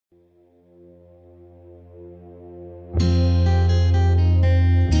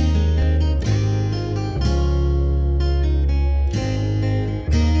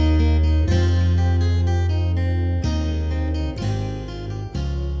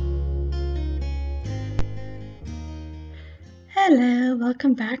Hello,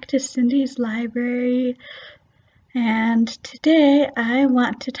 welcome back to Cindy's Library. And today I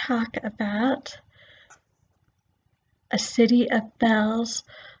want to talk about A City of Bells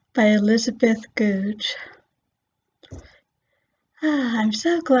by Elizabeth Goudge. I'm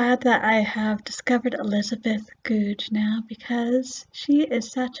so glad that I have discovered Elizabeth Goudge now because she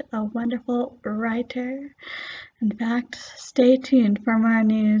is such a wonderful writer. In fact, stay tuned for more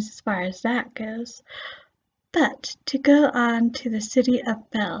news as far as that goes. But to go on to The City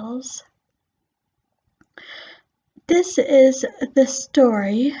of Bells, this is the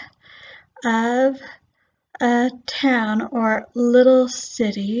story of a town or little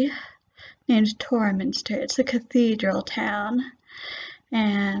city named Torminster. It's a cathedral town,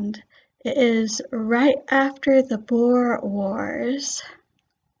 and it is right after the Boer Wars.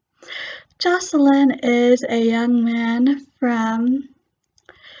 Jocelyn is a young man from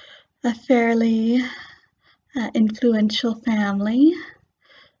a fairly influential family,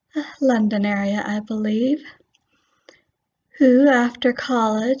 London area, I believe, who after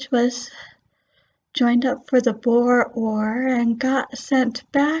college was joined up for the Boer War and got sent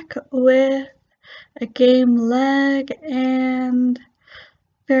back with a game leg and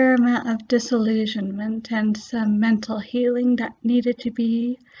fair amount of disillusionment and some mental healing that needed to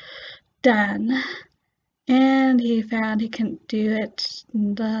be done. And he found he couldn't do it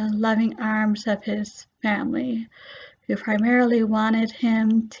in the loving arms of his family, who primarily wanted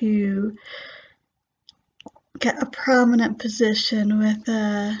him to get a prominent position with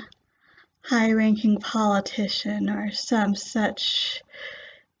a high-ranking politician or some such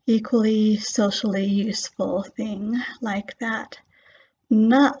equally socially useful thing like that.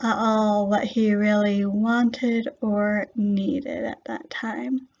 Not at all what he really wanted or needed at that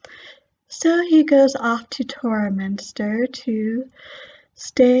time. So he goes off to Torminster to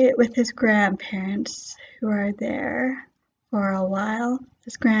stay with his grandparents who are there for a while.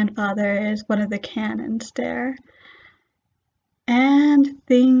 His grandfather is one of the canons there. And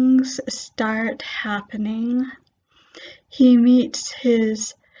things start happening. He meets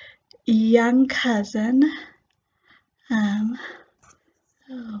his young cousin.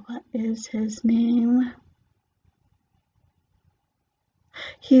 What is his name?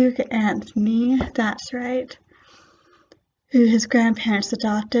 Hugh Anthony, that's right, who his grandparents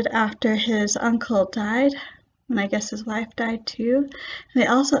adopted after his uncle died, and I guess his wife died too. And they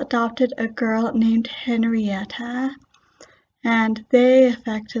also adopted a girl named Henrietta, and they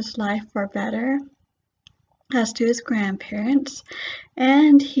affect his life for better, as do his grandparents.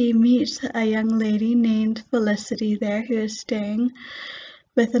 And he meets a young lady named Felicity there who is staying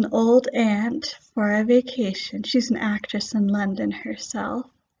with an old aunt for a vacation. She's an actress in London herself.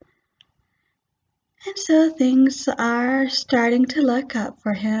 And so things are starting to look up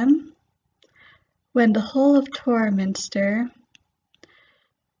for him when the whole of Torminster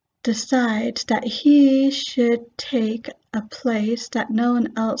decides that he should take a place that no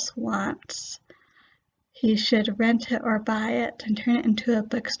one else wants. He should rent it or buy it and turn it into a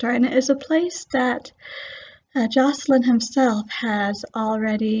bookstore. And it is a place that Jocelyn himself has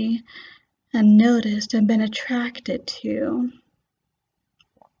already noticed and been attracted to.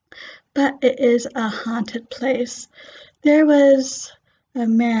 But it is a haunted place. There was a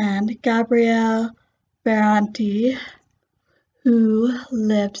man, Gabriel Ferranti, who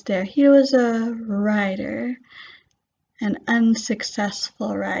lived there. He was a writer, an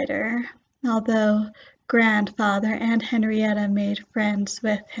unsuccessful writer, although grandfather and Henrietta made friends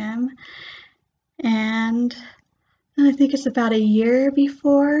with him. And I think it's about a year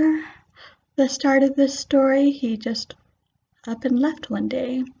before the start of this story, he just up and left one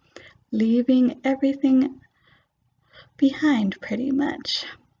day, leaving everything behind pretty much.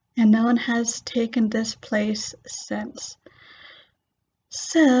 And no one has taken this place since.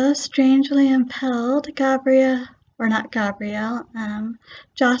 So, strangely impelled,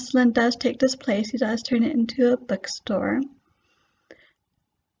 Jocelyn does take this place. He does turn it into a bookstore.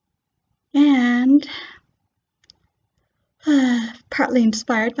 And partly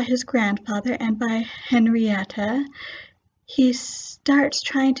inspired by his grandfather and by Henrietta, he starts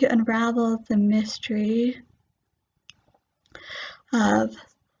trying to unravel the mystery of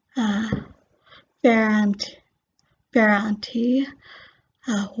Ferranti.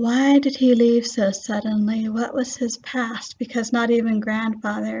 Why did he leave so suddenly? What was his past? Because not even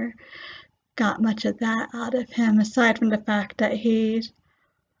grandfather got much of that out of him, aside from the fact that he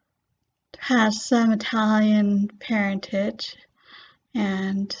has some Italian parentage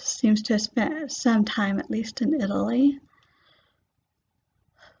and seems to have spent some time at least in Italy.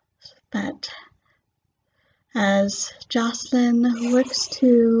 But as Jocelyn looks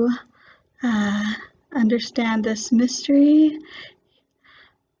to understand this mystery,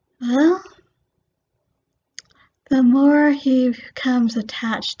 well, the more he becomes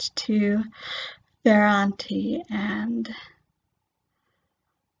attached to Veranti, and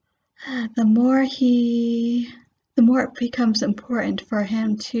the more it becomes important for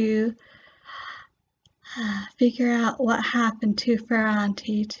him to figure out what happened to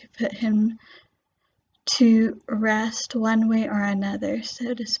Ferranti to put him to rest one way or another,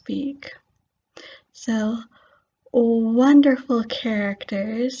 so to speak. So, wonderful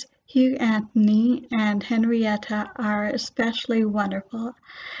characters. Hugh Anthony and Henrietta are especially wonderful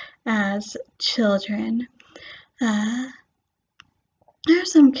as children. There are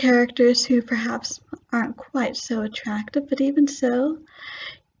some characters who perhaps aren't quite so attractive, but even so,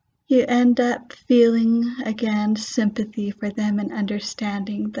 you end up feeling, again, sympathy for them and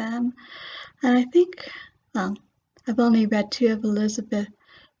understanding them. And I think, well, I've only read 2 of Elizabeth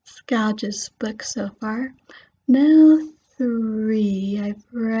Gouge's books so far. No, 3.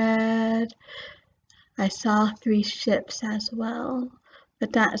 I saw 3 Ships as well,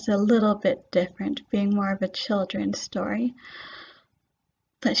 but that's a little bit different, being more of a children's story.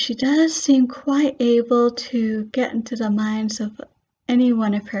 But she does seem quite able to get into the minds of any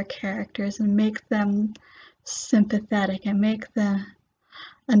one of her characters and make them sympathetic and make them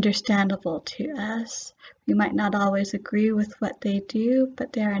understandable to us. We might not always agree with what they do,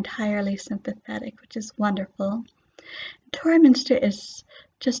 but they're entirely sympathetic, which is wonderful. Torminster is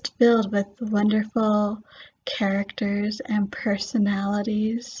just filled with wonderful characters and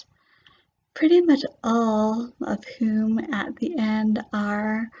personalities, pretty much all of whom at the end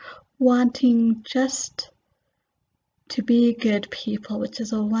are wanting just to be good people, which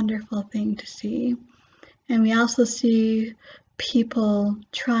is a wonderful thing to see. And we also see people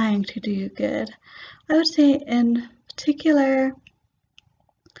trying to do good. I would say in particular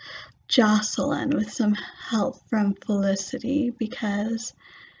Jocelyn, with some help from Felicity, because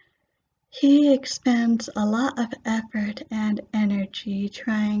he expends a lot of effort and energy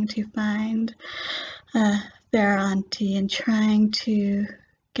trying to find Veranti and trying to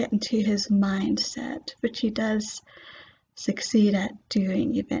get into his mindset, which he does succeed at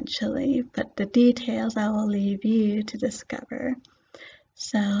doing eventually, but the details I will leave you to discover.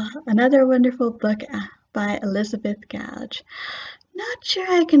 So, another wonderful book by Elizabeth Gouge. Not sure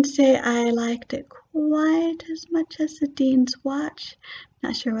I can say I liked it quite as much as The Dean's Watch.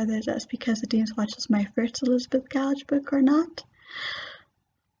 Not sure whether that's because The Dean's Watch was my first Elizabeth Gouge book or not.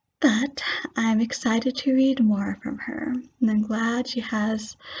 But I'm excited to read more from her, and I'm glad she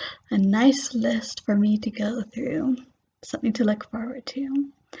has a nice list for me to go through. Something to look forward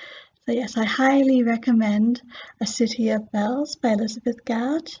to. So yes, I highly recommend A City of Bells by Elizabeth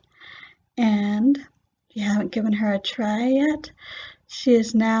Gouge, and if you haven't given her a try yet, she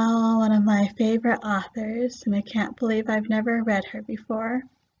is now one of my favorite authors, and I can't believe I've never read her before.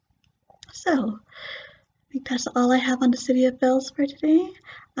 So, I think that's all I have on The City of Bells for today.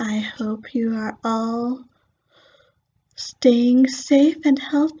 I hope you are all staying safe and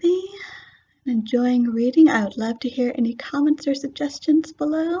healthy and enjoying reading. I would love to hear any comments or suggestions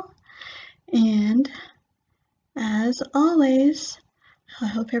below. And as always, I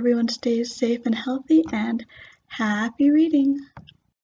hope everyone stays safe and healthy, and happy reading.